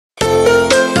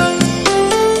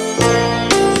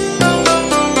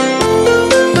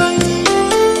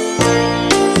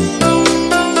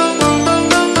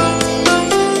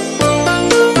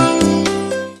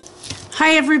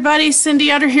everybody,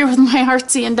 Cindy Utter here with my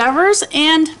artsy endeavors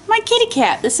and my kitty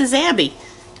cat. This is Abby.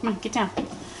 Come on, get down.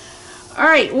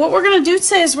 Alright, what we're going to do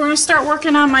today is we're going to start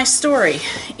working on my story.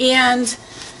 And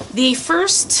the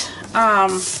first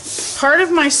part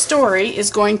of my story is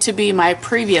going to be my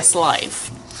previous life.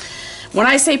 When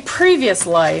I say previous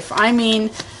life, I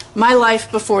mean my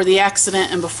life before the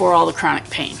accident and before all the chronic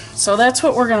pain. So that's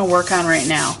what we're going to work on right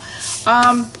now.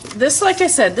 This, like I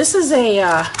said, this is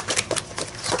a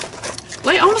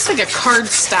almost like a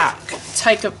cardstock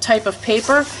type of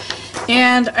paper,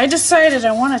 and I decided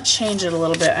I want to change it a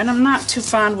little bit, and I'm not too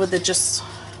fond with just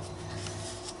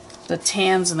the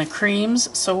tans and the creams.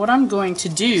 So what I'm going to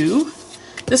do,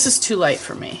 this is too light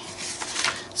for me.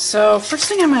 So first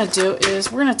thing I'm going to do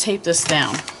is we're going to tape this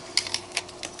down.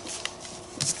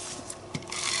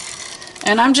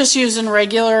 And I'm just using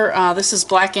regular, this is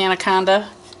Black Anaconda,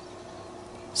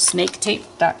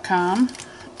 snaketape.com.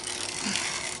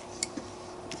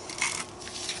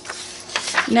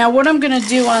 Now what I'm going to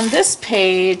do on this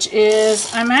page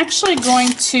is I'm actually going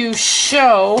to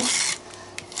show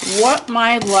what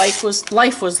my life was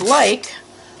like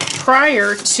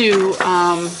prior to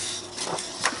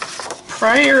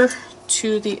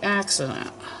the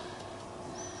accident.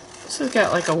 This has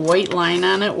got like a white line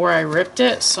on it where I ripped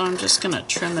it, so I'm just going to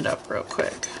trim it up real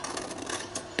quick.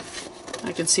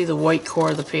 I can see the white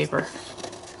core of the paper.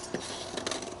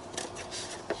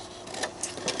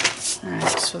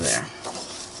 Alright, so there.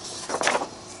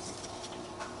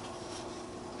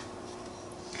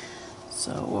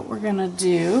 So what we're going to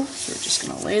do is we're just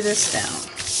going to lay this down.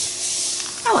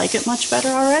 I like it much better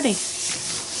already.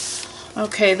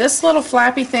 Okay, this little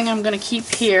flappy thing I'm going to keep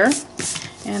here,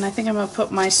 and I think I'm going to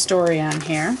put my story on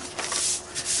here.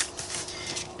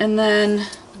 And then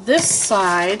this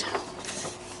side,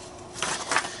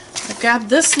 I've got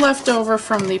this left over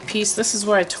from the piece. This is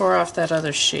where I tore off that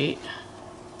other sheet.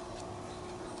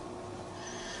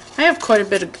 I have quite a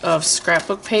bit of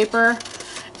scrapbook paper.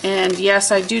 And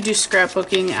yes, I do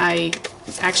scrapbooking. I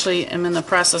actually am in the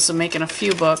process of making a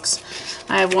few books.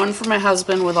 I have one for my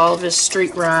husband with all of his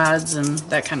street rods and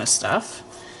that kind of stuff.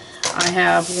 I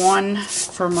have one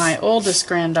for my oldest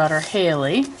granddaughter,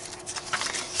 Haley.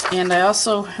 And I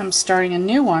also am starting a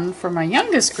new one for my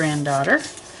youngest granddaughter,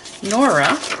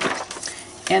 Nora.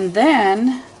 And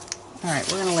then, alright,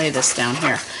 we're going to lay this down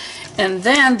here. And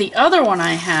then the other one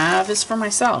I have is for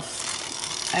myself.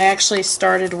 I actually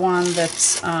started one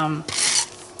that's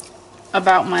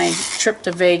about my trip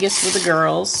to Vegas with the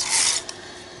girls.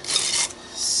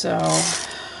 So,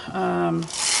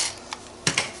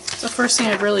 it's the first thing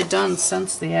I've really done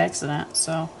since the accident,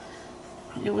 so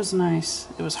it was nice.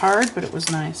 It was hard, but it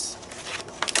was nice.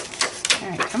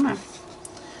 Alright, come on.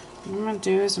 What I'm going to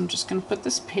do is I'm just going to put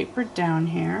this paper down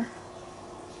here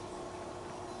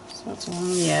so it's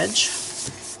along the edge.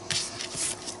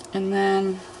 And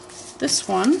then this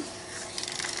one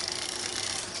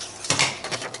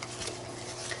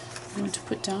I'm going to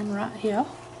put down right here.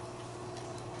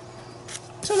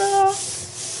 Ta-da!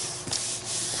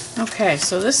 Okay,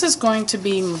 so this is going to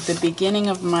be the beginning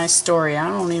of my story. I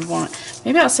don't even want to,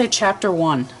 maybe I'll say chapter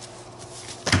 1.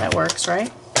 That works,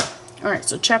 right? Alright,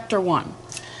 so chapter 1.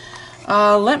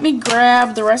 Let me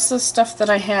grab the rest of the stuff that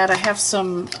I had. I have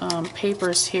some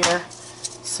papers here,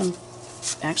 some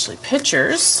actually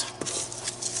pictures.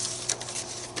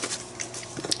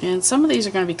 And some of these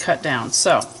are going to be cut down.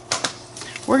 So,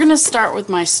 we're going to start with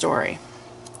my story.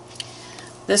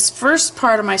 This first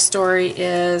part of my story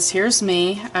is, here's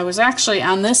me. I was actually,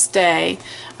 on this day,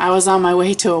 I was on my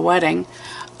way to a wedding.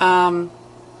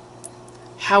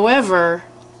 However,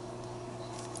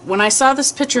 when I saw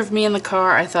this picture of me in the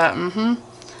car, I thought,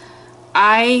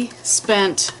 I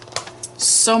spent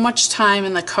so much time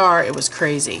in the car, it was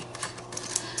crazy.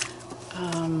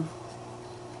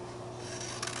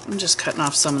 I'm just cutting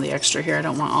off some of the extra here. I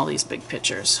don't want all these big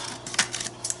pictures.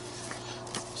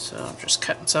 So I'm just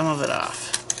cutting some of it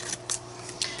off.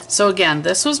 So again,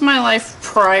 this was my life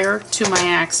prior to my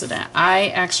accident. I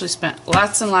actually spent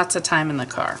lots and lots of time in the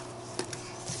car.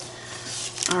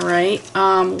 Alright,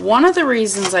 one of the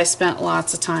reasons I spent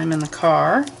lots of time in the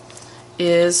car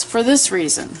is for this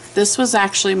reason. This was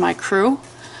actually my crew,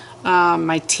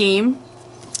 my team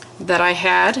that I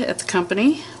had at the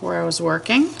company where I was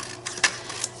working.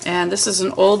 And this is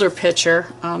an older picture.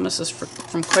 This is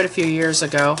from quite a few years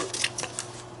ago.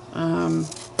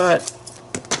 But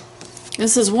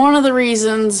this is one of the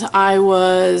reasons I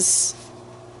was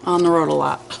on the road a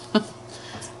lot.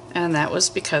 And that was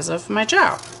because of my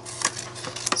job.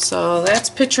 So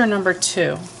that's picture number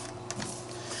 2.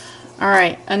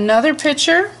 Alright, another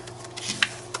picture.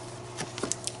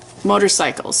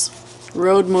 Motorcycles.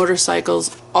 Rode motorcycles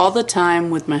all the time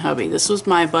with my hubby. This was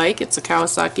my bike. It's a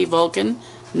Kawasaki Vulcan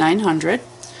 900.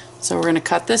 So we're going to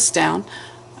cut this down,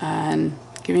 and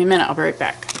give me a minute, I'll be right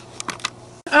back.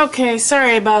 Okay,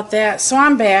 sorry about that. So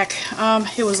I'm back.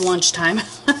 It was lunchtime.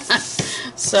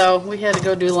 So we had to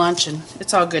go do lunch, and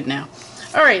it's all good now.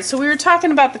 Alright, so we were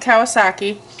talking about the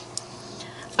Kawasaki.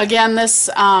 Again, this,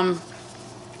 I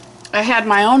had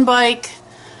my own bike.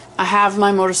 I have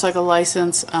my motorcycle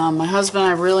license. My husband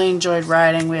and I really enjoyed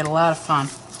riding. We had a lot of fun.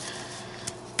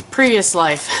 Previous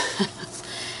life.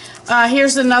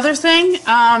 Here's another thing.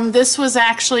 This was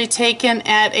actually taken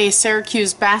at a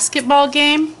Syracuse basketball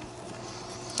game.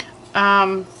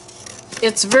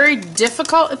 It's very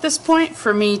difficult at this point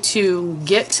for me to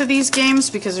get to these games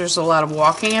because there's a lot of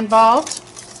walking involved.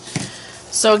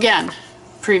 So again,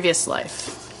 previous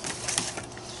life.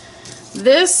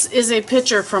 This is a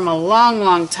picture from a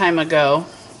long time ago,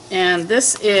 and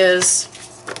this is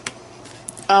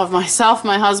of myself,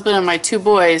 my husband, and my two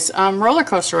boys roller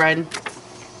coaster riding.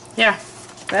 Yeah,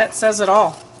 that says it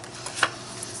all.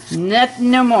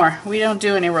 No more. We don't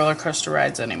do any roller coaster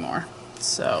rides anymore.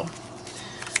 So,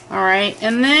 alright,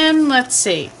 and then let's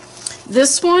see.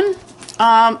 This one,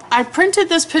 I printed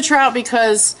this picture out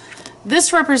because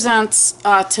this represents,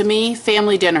 to me,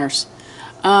 family dinners.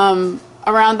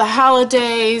 Around the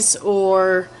holidays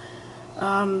or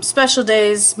special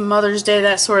days, Mother's Day,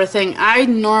 that sort of thing. I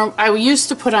used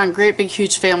to put on great big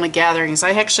huge family gatherings.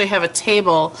 I actually have a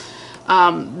table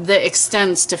that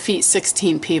extends to feed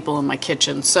 16 people in my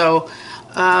kitchen. So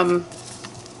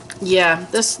yeah,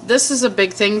 this is a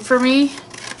big thing for me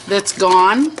that's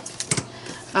gone.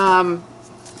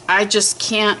 I just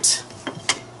can't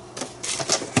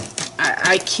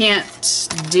I can't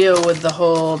deal with the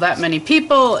whole that many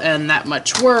people and that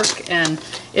much work, and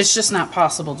it's just not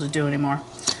possible to do anymore.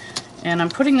 And I'm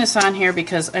putting this on here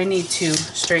because I need to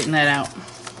straighten that out,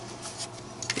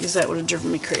 because that would have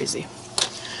driven me crazy.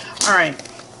 Alright,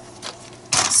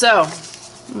 so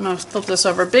I'm going to flip this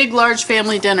over. Big, large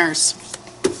family dinners.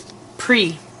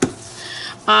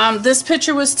 This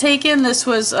picture was taken, this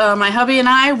was my hubby and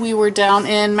I, we were down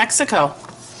in Mexico.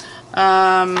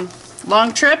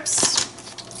 Long trips,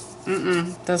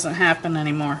 doesn't happen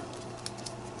anymore.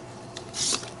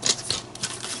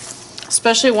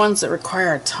 Especially ones that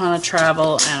require a ton of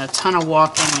travel and a ton of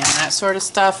walking and that sort of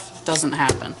stuff, doesn't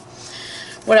happen.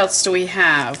 What else do we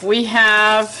have? We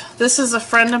have, this is a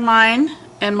friend of mine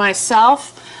and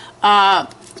myself.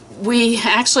 We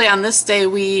actually, on this day,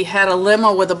 we had a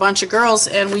limo with a bunch of girls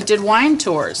and we did wine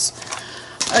tours.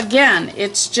 Again,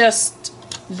 it's just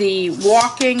the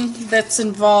walking that's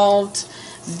involved,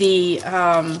 the,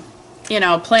 you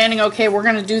know, planning, okay, we're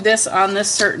going to do this on this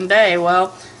certain day.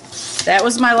 Well, that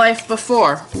was my life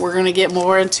before. We're going to get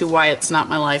more into why it's not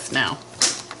my life now.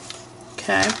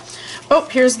 Okay. Oh,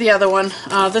 here's the other one.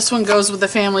 This one goes with the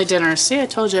family dinner. See, I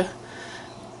told you.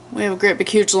 We have a great big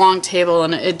huge long table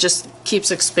and it just keeps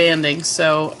expanding.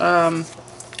 So,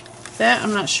 that,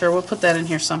 I'm not sure. We'll put that in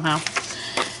here somehow.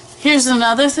 Here's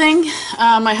another thing.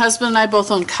 My husband and I both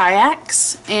own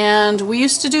kayaks, and we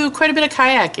used to do quite a bit of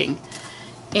kayaking.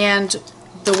 And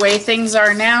the way things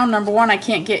are now, number one, I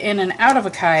can't get in and out of a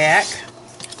kayak,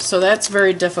 so that's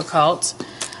very difficult.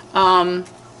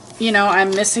 You know, I'm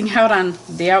missing out on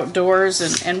the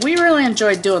outdoors, and we really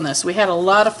enjoyed doing this. We had a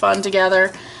lot of fun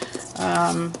together,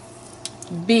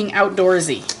 being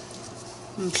outdoorsy.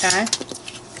 Okay?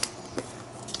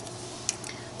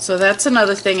 So that's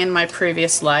another thing in my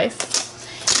previous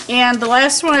life. And the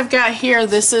last one I've got here,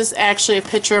 this is actually a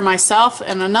picture of myself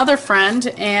and another friend,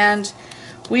 and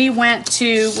we went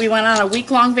on a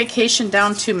week-long vacation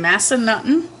down to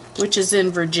Massanutten, which is in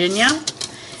Virginia,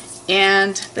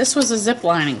 and this was a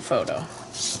zip-lining photo.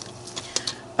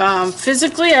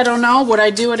 Physically, I don't know, would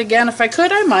I do it again? If I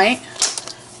could, I might,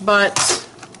 but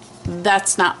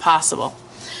that's not possible.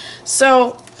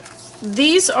 So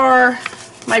these are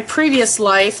my previous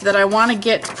life that I want to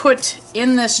get put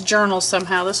in this journal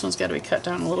somehow. This one's got to be cut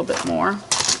down a little bit more.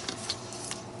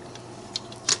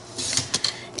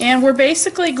 And we're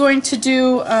basically going to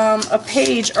do a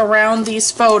page around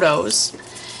these photos.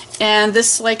 And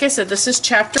this, like I said, this is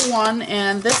chapter 1,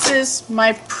 and this is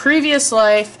my previous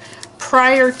life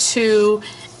prior to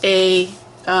an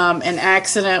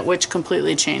accident which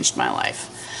completely changed my life.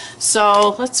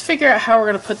 So let's figure out how we're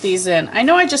going to put these in. I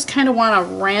know I just kind of want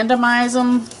to randomize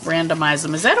them. Randomize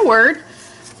them. Is that a word?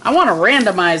 I want to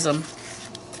randomize them.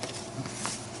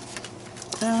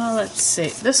 Let's see.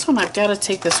 This one I've got to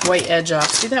take this white edge off.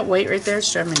 See that white right there?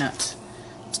 It's driving me nuts.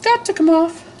 It's got to come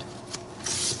off.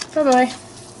 Bye-bye.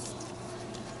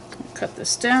 Cut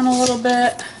this down a little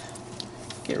bit.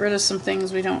 Get rid of some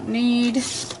things we don't need.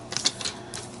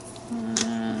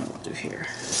 here.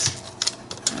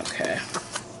 Okay.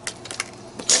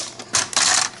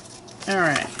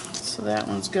 Alright, so that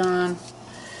one's gone.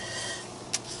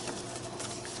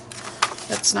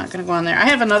 That's not going to go on there. I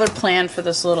have another plan for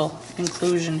this little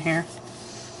inclusion here.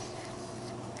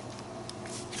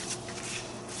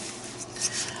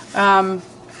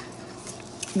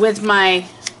 With my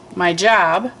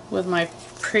job, with my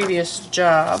previous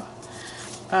job,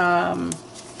 I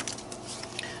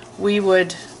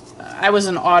was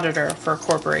an auditor for a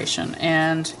corporation,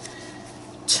 and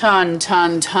ton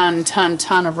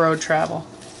of road travel.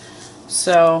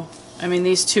 So, I mean,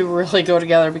 these two really go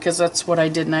together because that's what I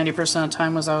did 90% of the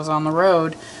time was I was on the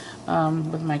road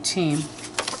with my team.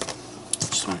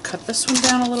 Just want to cut this one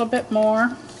down a little bit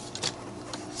more.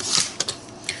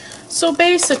 So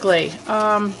basically,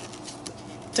 to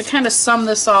kind of sum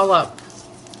this all up,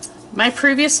 my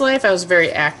previous life I was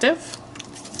very active.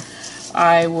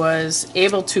 I was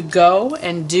able to go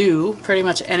and do pretty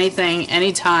much anything,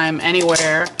 anytime,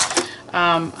 anywhere.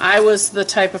 I was the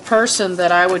type of person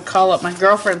that I would call up my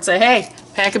girlfriend and say, hey,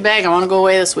 pack a bag, I want to go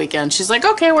away this weekend. She's like,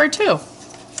 okay, where to?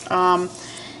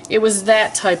 It was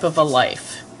that type of a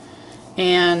life.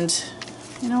 And,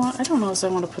 you know what, I don't know if I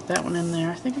want to put that one in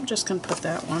there. I think I'm just going to put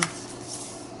that one.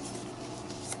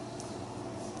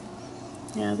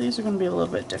 Yeah, these are going to be a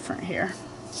little bit different here.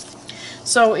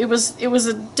 So it was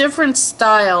a different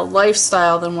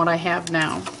lifestyle than what I have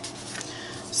now.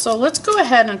 So let's go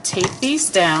ahead and tape these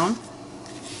down.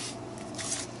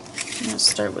 I'm going to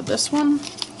start with this one.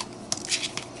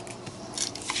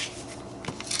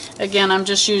 Again, I'm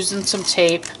just using some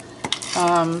tape.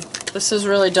 This is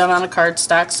really done on a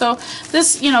cardstock. So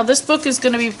this, this book is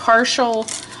going to be partial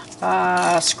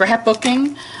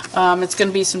scrapbooking. It's going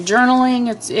to be some journaling.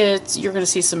 You're going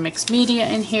to see some mixed media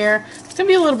in here. It's going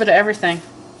to be a little bit of everything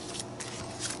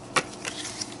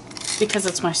because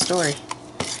it's my story.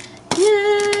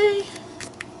 Yay!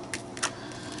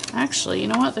 Actually, you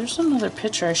know what? There's another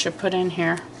picture I should put in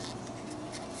here.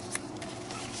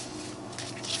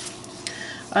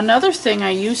 Another thing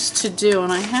I used to do,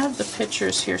 and I have the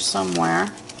pictures here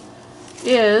somewhere,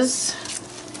 is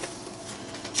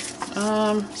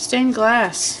stained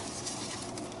glass.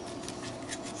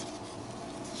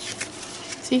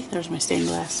 See, there's my stained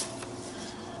glass.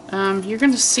 You're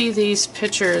going to see these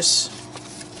pictures.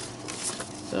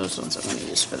 Those ones I'm going to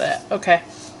use for that. Okay.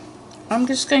 I'm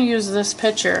just going to use this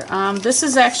picture. This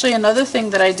is actually another thing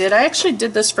that I did. I actually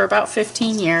did this for about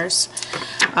 15 years.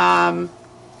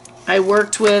 I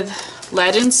worked with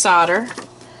lead and solder,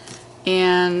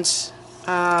 and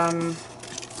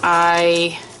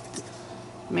I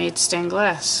made stained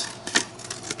glass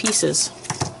pieces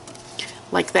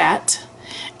like that.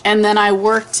 And then I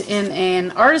worked in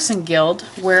an artisan guild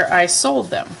where I sold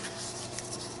them,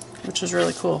 which was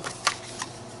really cool.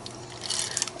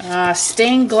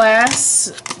 Stained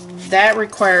glass, that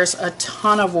requires a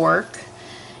ton of work.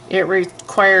 It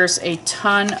requires a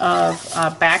ton of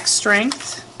back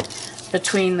strength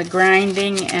between the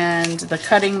grinding and the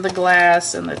cutting the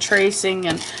glass and the tracing,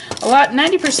 and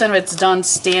 90% of it's done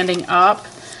standing up.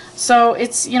 So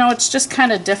it's, it's just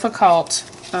kind of difficult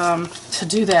to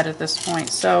do that at this point.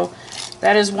 So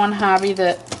that is one hobby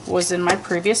that was in my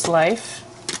previous life.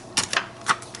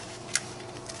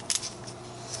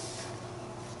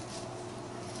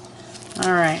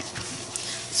 Alright,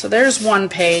 so there's one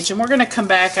page, and we're going to come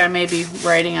back. I may be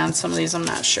writing on some of these, I'm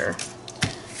not sure.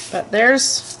 But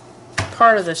there's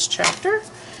part of this chapter.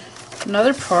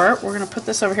 Another part, we're going to put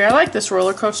this over here. I like this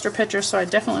roller coaster picture, so I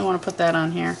definitely want to put that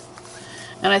on here.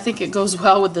 And I think it goes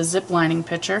well with the zip lining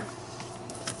picture.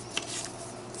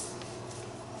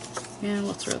 And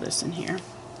we'll throw this in here.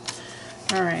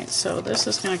 Alright, so this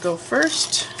is going to go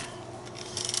first.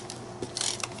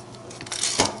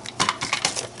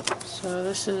 So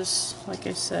this is, like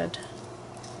I said,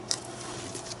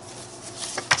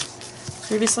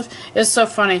 previously. It's so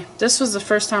funny. This was the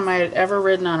first time I had ever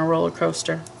ridden on a roller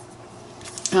coaster.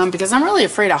 Because I'm really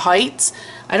afraid of heights.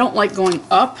 I don't like going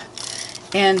up.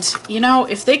 And,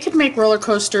 if they could make roller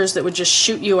coasters that would just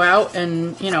shoot you out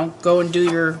and, go and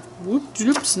do your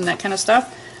whoop-doops and that kind of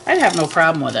stuff, I'd have no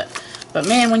problem with it. But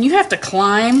man, when you have to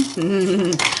climb,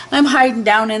 I'm hiding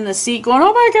down in the seat going,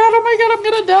 oh my god, I'm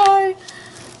going to die.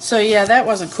 So yeah, that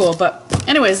wasn't cool. But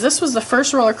anyways, this was the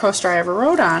first roller coaster I ever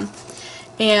rode on.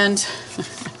 And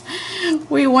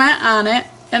we went on it,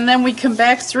 and then we come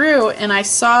back through, and I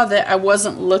saw that I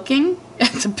wasn't looking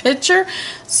at the picture.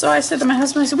 So I said to my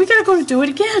husband, I said, we gotta go do it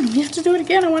again. We have to do it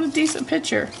again. I want a decent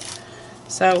picture.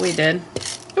 So we did.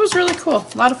 It was really cool.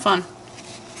 A lot of fun.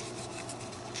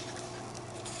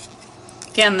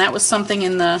 Again, that was something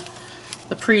in the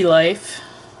pre-life.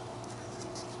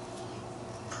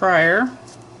 prior.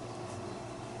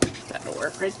 That'll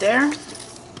work right there.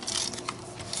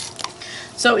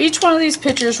 So each one of these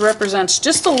pictures represents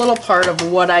just a little part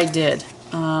of what I did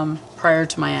prior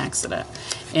to my accident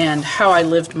and how I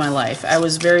lived my life. I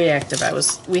was very active.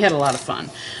 We had a lot of fun.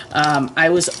 I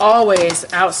was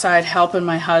always outside helping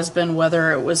my husband,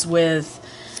 whether it was with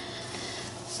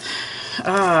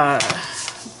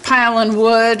piling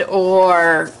wood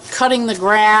or cutting the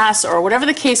grass or whatever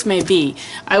the case may be.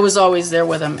 I was always there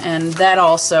with him, and that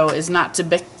also is not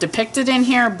depicted in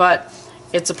here, but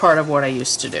it's a part of what I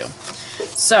used to do.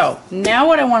 So now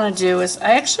what I want to do is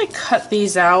I actually cut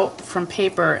these out from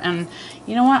paper, and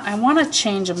you know what, I want to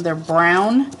change them. They're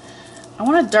brown. I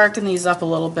want to darken these up a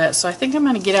little bit, so I think I'm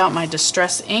going to get out my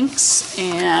distress inks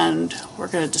and we're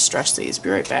going to distress these. Be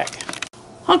right back.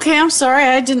 Okay, I'm sorry,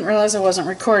 I didn't realize I wasn't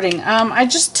recording. I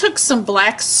just took some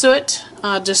black soot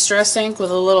distress ink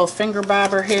with a little finger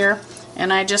bobber here,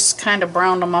 and I just kind of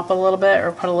browned them up a little bit,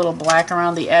 or put a little black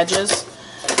around the edges.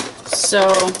 So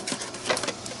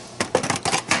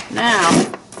now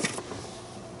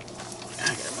I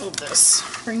gotta move this,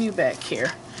 bring you back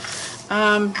here.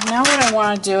 Now what I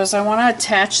want to do is I want to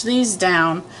attach these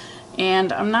down,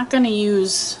 and I'm not going to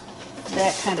use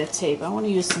that kind of tape. I want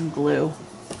to use some glue.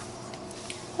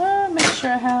 Make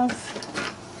sure I have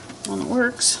one that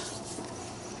works.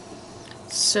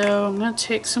 So I'm going to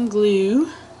take some glue,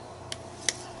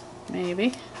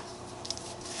 maybe,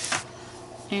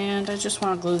 and I just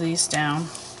want to glue these down.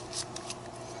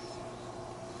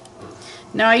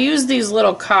 Now I use these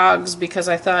little cogs because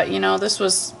I thought, you know, this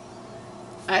was,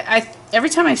 every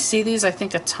time I see these I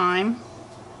think of time.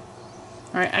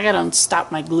 Alright, I gotta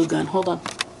stop my glue gun. Hold on.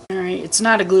 Alright, it's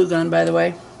not a glue gun, by the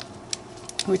way,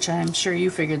 which I'm sure you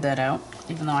figured that out,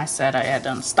 even though I said I had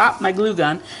to unstop my glue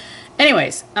gun.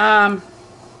 Anyways, I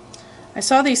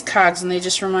saw these cogs and they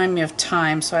just remind me of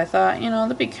time, so I thought, you know,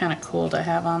 that'd be kind of cool to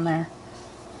have on there,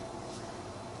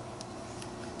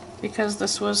 because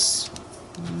this was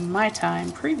my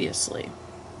time previously.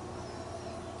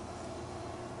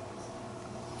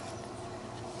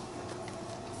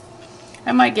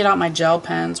 I might get out my gel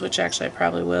pens, which actually I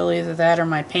probably will, either that or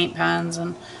my paint pens,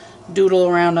 and doodle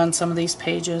around on some of these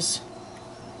pages.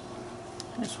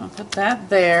 I just want to put that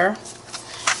there.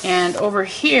 And over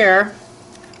here,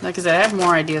 like I said, I have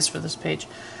more ideas for this page.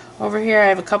 Over here I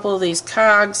have a couple of these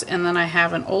cogs, and then I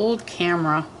have an old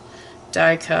camera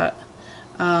die cut.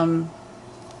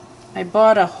 I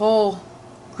bought a whole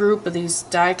group of these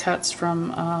die cuts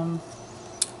from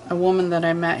a woman that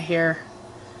I met here,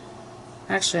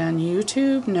 actually on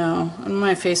YouTube? No, on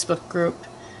my Facebook group.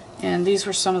 And these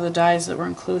were some of the dies that were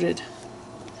included.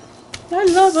 I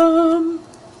love them!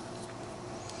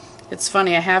 It's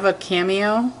funny, I have a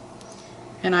Cameo,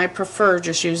 and I prefer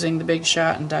just using the Big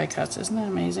Shot and die cuts. Isn't that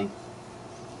amazing?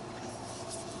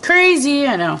 Crazy,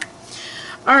 I know.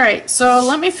 Alright, so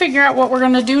let me figure out what we're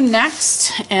going to do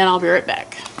next, and I'll be right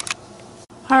back.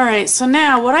 Alright, so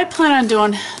now what I plan on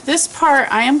doing, this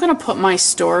part, I am going to put my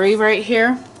story right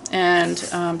here, and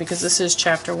because this is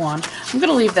chapter 1. I'm going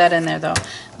to leave that in there though.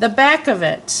 The back of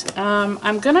it,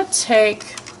 I'm going to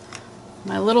take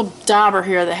my little dauber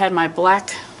here that had my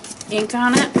black ink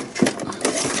on it.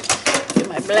 Get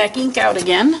my black ink out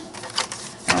again.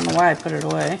 I don't know why I put it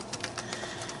away.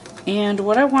 And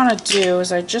what I want to do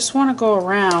is I just want to go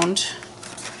around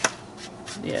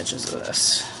the edges of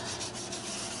this.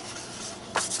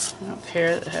 I don't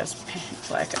care that it has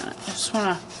black on it. I just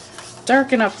want to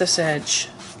darken up this edge.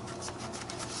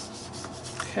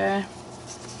 Okay.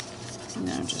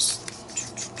 Now just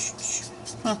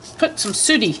put some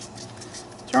sooty.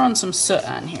 Throwing some soot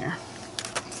on here.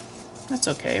 That's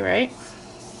okay, right?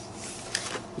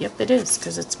 Yep, it is,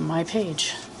 because it's my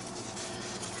page.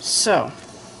 So,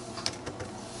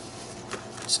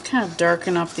 just kind of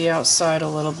darken up the outside a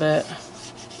little bit.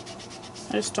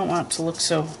 I just don't want it to look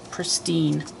so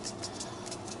pristine.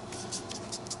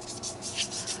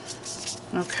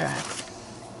 Okay.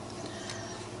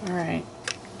 Alright.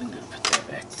 I'm going to put that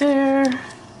back there.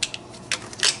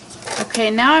 Okay,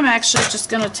 now I'm actually just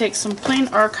going to take some plain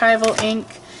archival ink,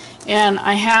 and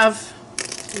I have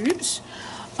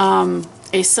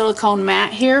a silicone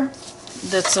mat here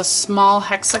that's a small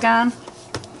hexagon,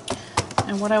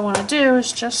 and what I want to do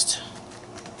is just,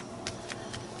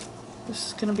 this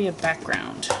is going to be a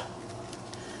background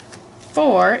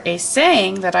for a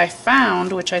saying that I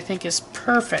found, which I think is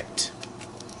perfect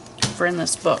for in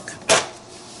this book.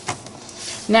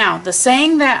 Now, the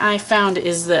saying that I found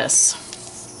is this.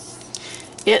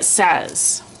 It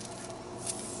says,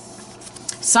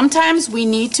 sometimes we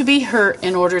need to be hurt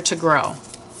in order to grow.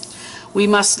 We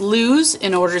must lose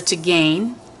in order to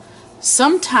gain.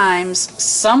 Sometimes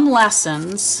some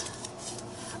lessons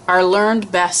are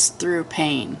learned best through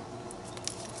pain.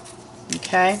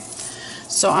 Okay?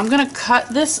 So I'm going to cut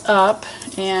this up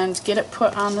and get it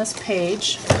put on this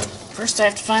page. First I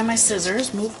have to find my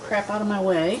scissors, move crap out of my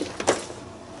way.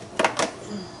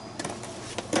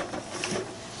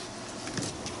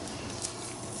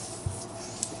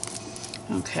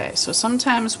 Okay, so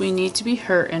sometimes we need to be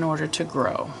hurt in order to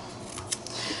grow.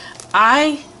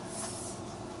 I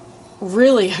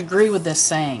really agree with this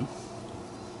saying.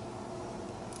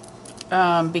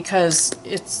 Because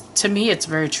to me it's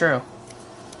very true.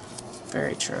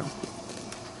 Very true.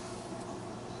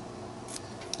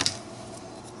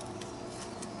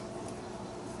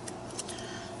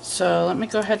 So let me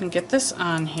go ahead and get this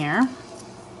on here.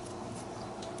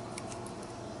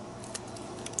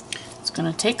 It's going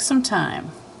to take some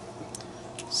time.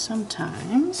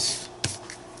 Sometimes,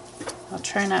 I'll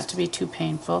try not to be too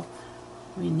painful,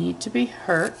 we need to be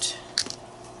hurt.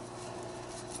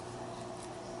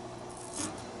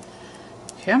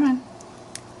 Come on.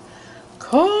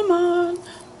 Come on.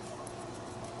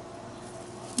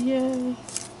 Yay.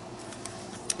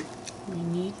 We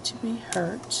need to be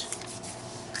hurt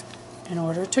in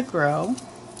order to grow.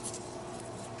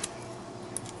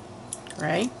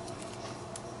 Right?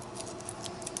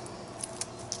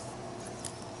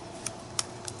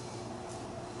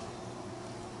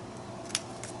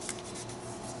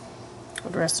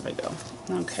 Where'd the rest of it go?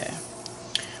 Okay.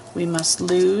 We must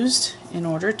lose in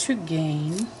order to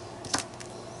gain.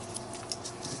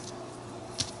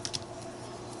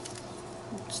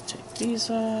 Let's take these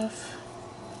off.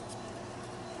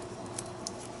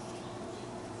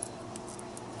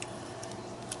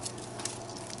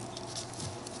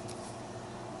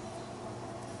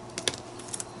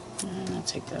 And I'll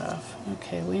take that off.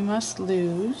 Okay, we must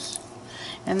lose.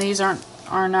 And these are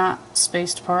not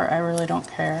spaced apart. I really don't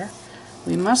care.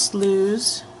 We must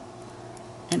lose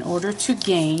in order to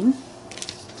gain.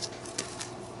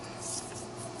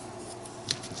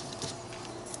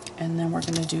 And then we're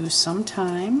going to do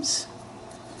sometimes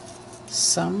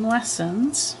some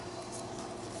lessons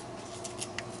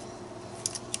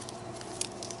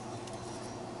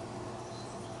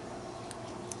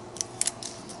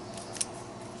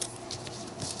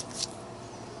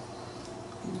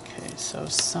okay, so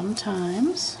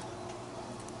sometimes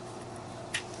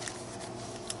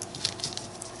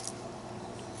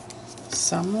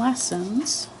some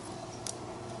lessons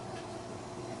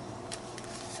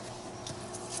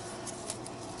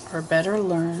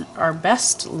are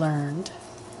best learned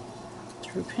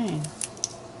through pain.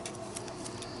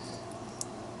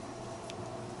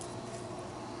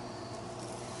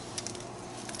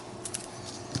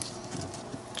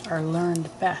 Are learned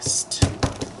best.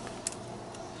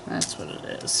 That's what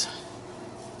it is.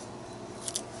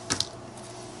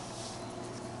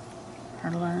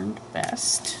 Are learned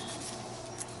best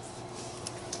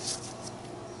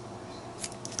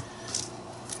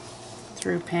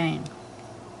through pain.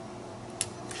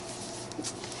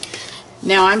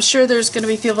 Now, I'm sure there's going to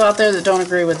be people out there that don't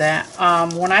agree with that.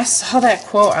 When I saw that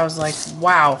quote, I was like,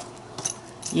 wow,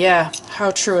 yeah,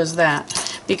 how true is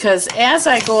that? Because as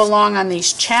I go along on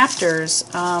these chapters,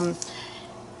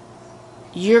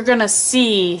 you're going to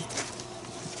see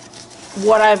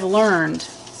what I've learned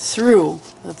through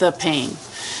the pain.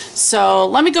 So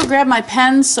let me go grab my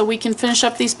pens so we can finish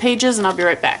up these pages, and I'll be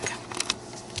right back.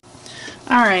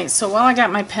 Alright, so while I got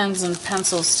my pens and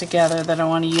pencils together that I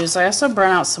want to use, I also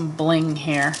brought out some bling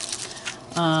here.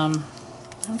 I'm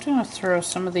going to throw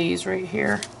some of these right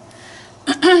here.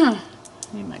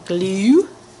 Need my glue.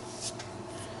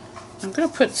 I'm going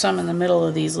to put some in the middle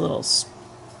of these little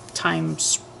time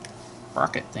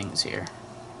sprocket things here.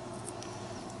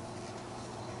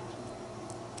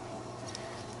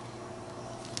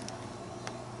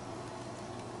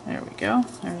 There we go.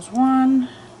 There's one.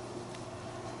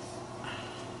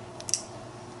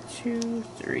 2,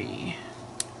 3,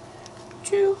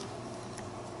 2.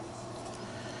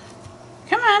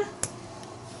 Come on.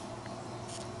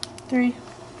 3.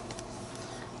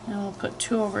 And we'll put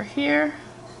 2 over here.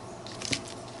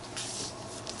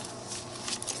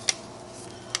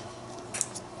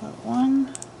 Put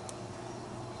 1,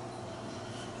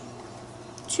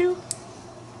 2.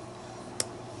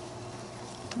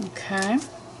 Okay.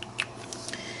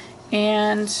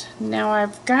 And now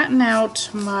I've gotten out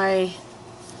my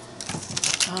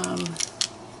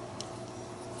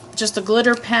just a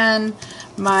glitter pen,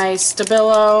 my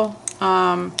Stabilo,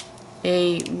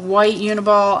 a white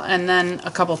Uniball, and then a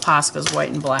couple Poscas,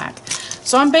 white and black.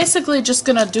 So I'm basically just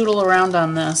going to doodle around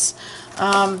on this.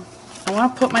 I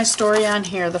want to put my story on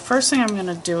here. The first thing I'm going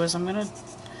to do is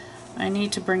I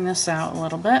need to bring this out a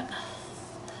little bit.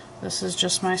 This is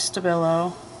just my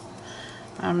Stabilo.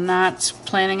 I'm not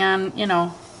planning on, you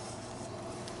know,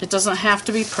 it doesn't have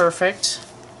to be perfect.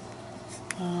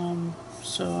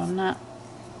 So I'm not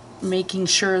making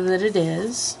sure that it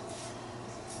is.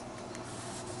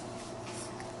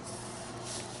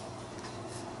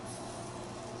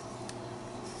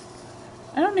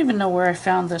 I don't even know where I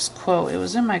found this quote. It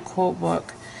was in my quote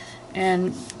book.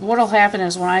 And what'll happen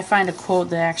is when I find a quote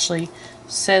that actually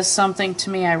says something to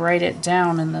me, I write it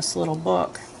down in this little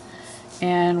book.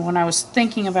 And when I was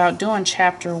thinking about doing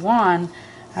chapter 1,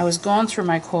 I was going through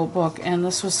my quote book, and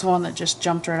this was the one that just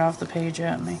jumped right off the page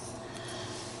at me.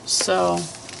 So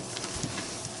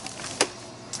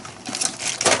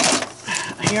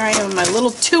here I am, my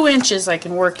little 2 inches I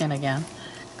can work in again.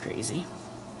 Crazy.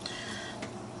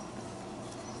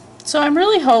 So I'm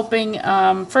really hoping,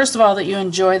 first of all, that you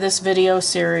enjoy this video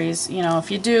series. You know,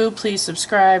 if you do, please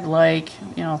subscribe, like,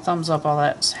 you know, thumbs up, all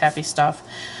that happy stuff.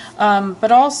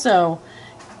 But also,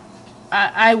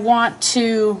 I want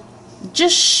to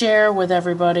just share with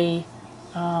everybody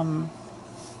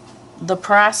the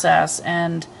process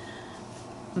and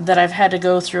that I've had to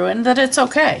go through, and that it's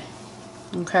okay.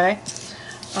 Okay?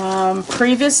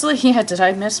 Previously, yeah, did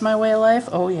I miss my way of life?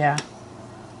 Oh yeah.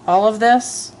 All of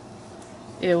this,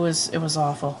 it was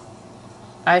awful.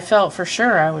 I felt for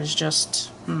sure I was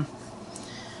just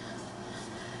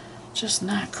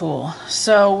not cool.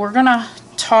 So we're gonna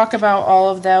talk about all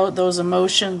of those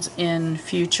emotions in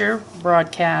future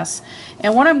broadcasts.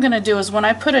 And what I'm going to do is when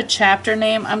I put a chapter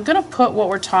name, I'm going to put what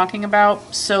we're talking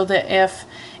about, so that if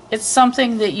it's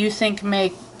something that you think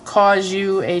may cause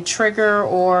you a trigger,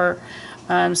 or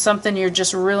something you're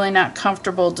just really not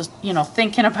comfortable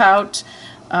thinking about,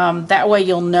 that way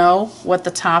you'll know what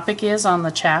the topic is on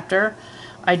the chapter.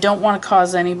 I don't want to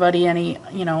cause anybody any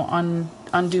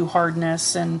undue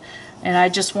hardness, and I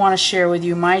just want to share with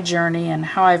you my journey and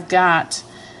how I've got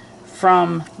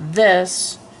from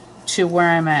this to where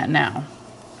I'm at now.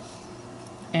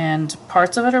 And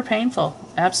parts of it are painful,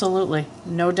 absolutely,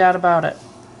 no doubt about it.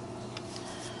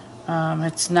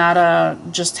 It's not a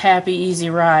just happy, easy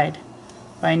ride,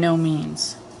 by no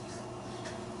means.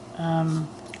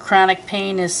 Chronic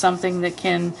pain is something that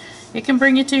can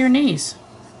bring you to your knees.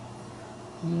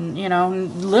 You know,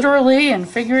 literally and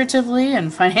figuratively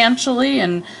and financially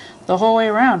and the whole way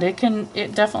around. It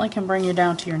definitely can bring you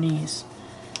down to your knees.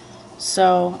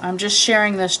 So I'm just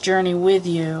sharing this journey with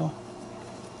you,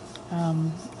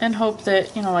 and hope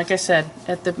that, like I said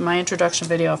at my introduction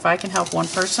video, if I can help one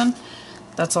person,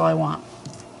 that's all I want.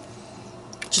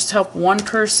 Just help one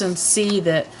person see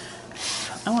that,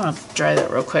 I want to dry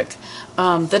that real quick,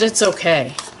 that it's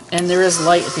okay and there is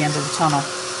light at the end of the tunnel.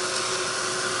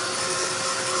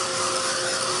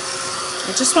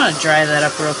 I just want to dry that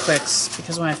up real quick,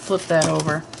 because when I flip that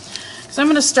over, because I'm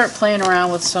going to start playing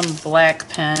around with some black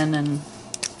pen and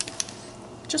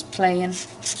just playing.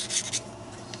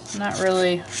 Not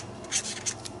really.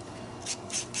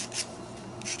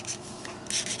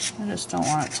 I just don't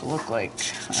want it to look like,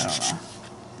 I don't know.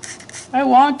 I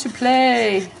want to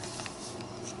play.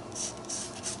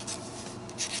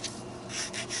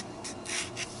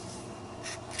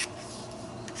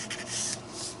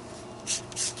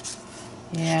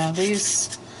 Yeah,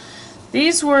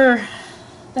 these were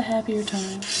the happier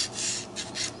times.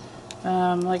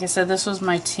 Like I said, this was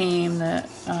my team that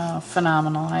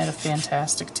phenomenal. I had a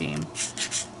fantastic team.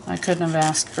 I couldn't have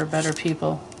asked for better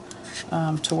people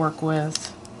to work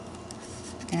with,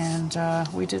 and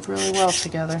we did really well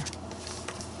together.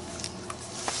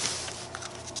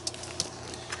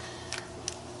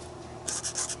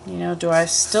 You know, do I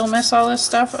still miss all this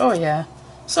stuff? Oh yeah,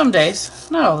 some days,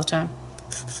 not all the time.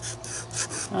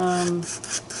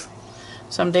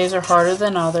 Some days are harder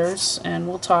than others, and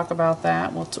we'll talk about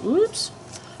that. We'll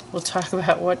talk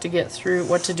about what to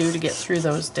do to get through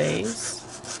those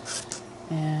days,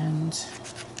 and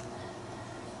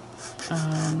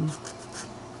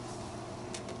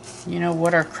you know,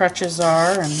 what our crutches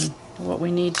are and what we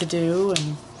need to do.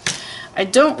 And I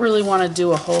don't really want to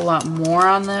do a whole lot more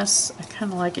on this. I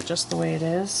kind of like it just the way it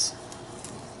is.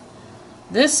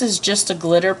 This is just a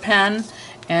glitter pen.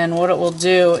 And what it will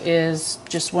do is,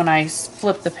 just when I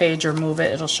flip the page or move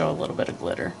it, it'll show a little bit of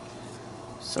glitter.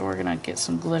 So we're going to get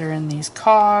some glitter in these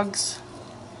cogs.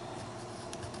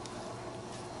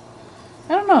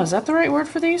 I don't know, is that the right word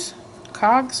for these?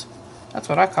 Cogs? That's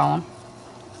what I call them.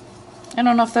 I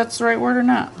don't know if that's the right word or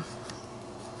not.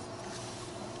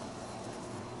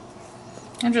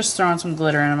 I'm just throwing some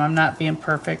glitter in them. I'm not being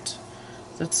perfect.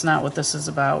 That's not what this is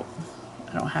about.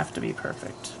 I don't have to be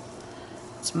perfect.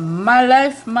 It's my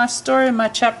life, my story, my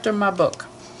chapter, my book.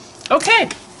 Okay.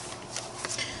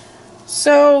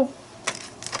 So,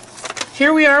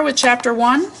 here we are with chapter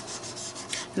 1,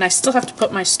 and I still have to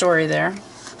put my story there.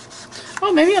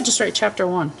 Oh, maybe I'll just write chapter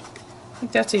 1. I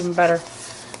think that's even better.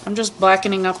 I'm just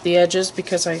blackening up the edges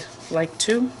because I like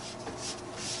to.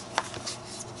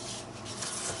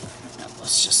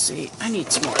 Let's just see. I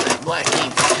need some more of that black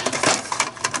ink.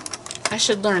 I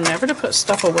should learn never to put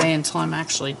stuff away until I'm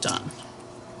actually done.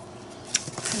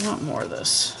 I want more of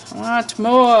this. I want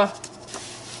more.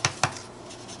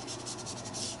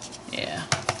 Yeah.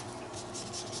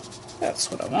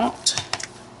 That's what I want.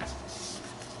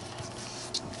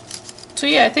 So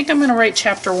yeah, I think I'm going to write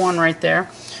chapter 1 right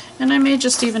there. And I may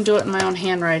just even do it in my own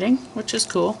handwriting, which is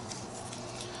cool.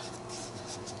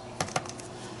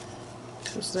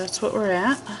 Because that's what we're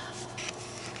at.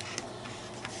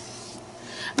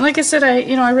 And like I said,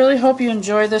 I really hope you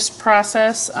enjoy this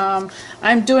process.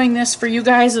 I'm doing this for you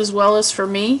guys as well as for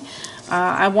me.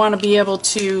 I want to be able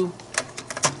to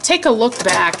take a look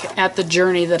back at the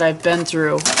journey that I've been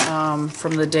through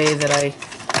from the day that I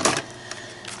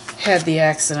had the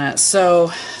accident.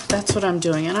 So that's what I'm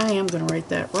doing, and I am going to write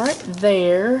that right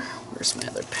there. Where's my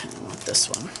other pen? I want this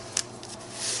one.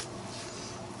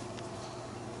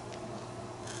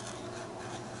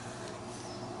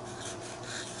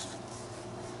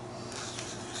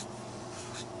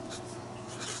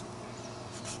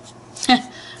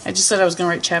 I just said I was going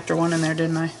to write chapter 1 in there,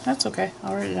 didn't I? That's okay.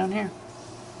 I'll write it down here.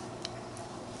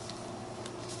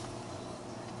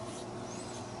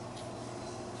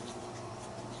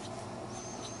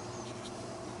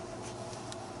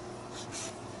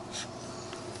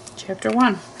 Chapter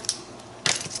 1.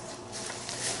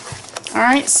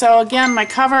 Alright, so again, my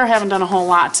cover, I haven't done a whole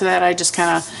lot to that. I just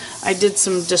I did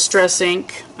some distress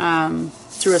ink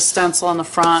through a stencil on the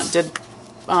front, did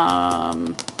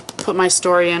put my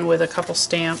story in with a couple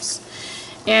stamps.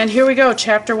 And here we go,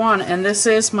 chapter 1, and this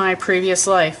is my previous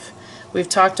life. We've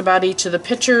talked about each of the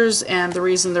pictures and the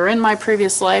reason they're in my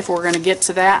previous life. We're going to get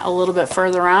to that a little bit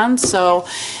further on. So,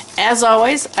 as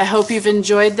always, I hope you've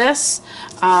enjoyed this.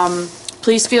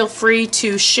 Please feel free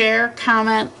to share,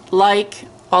 comment, like,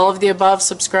 all of the above,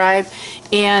 subscribe,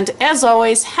 and as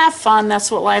always, have fun.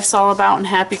 That's what life's all about, and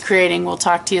happy creating. We'll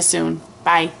talk to you soon.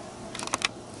 Bye.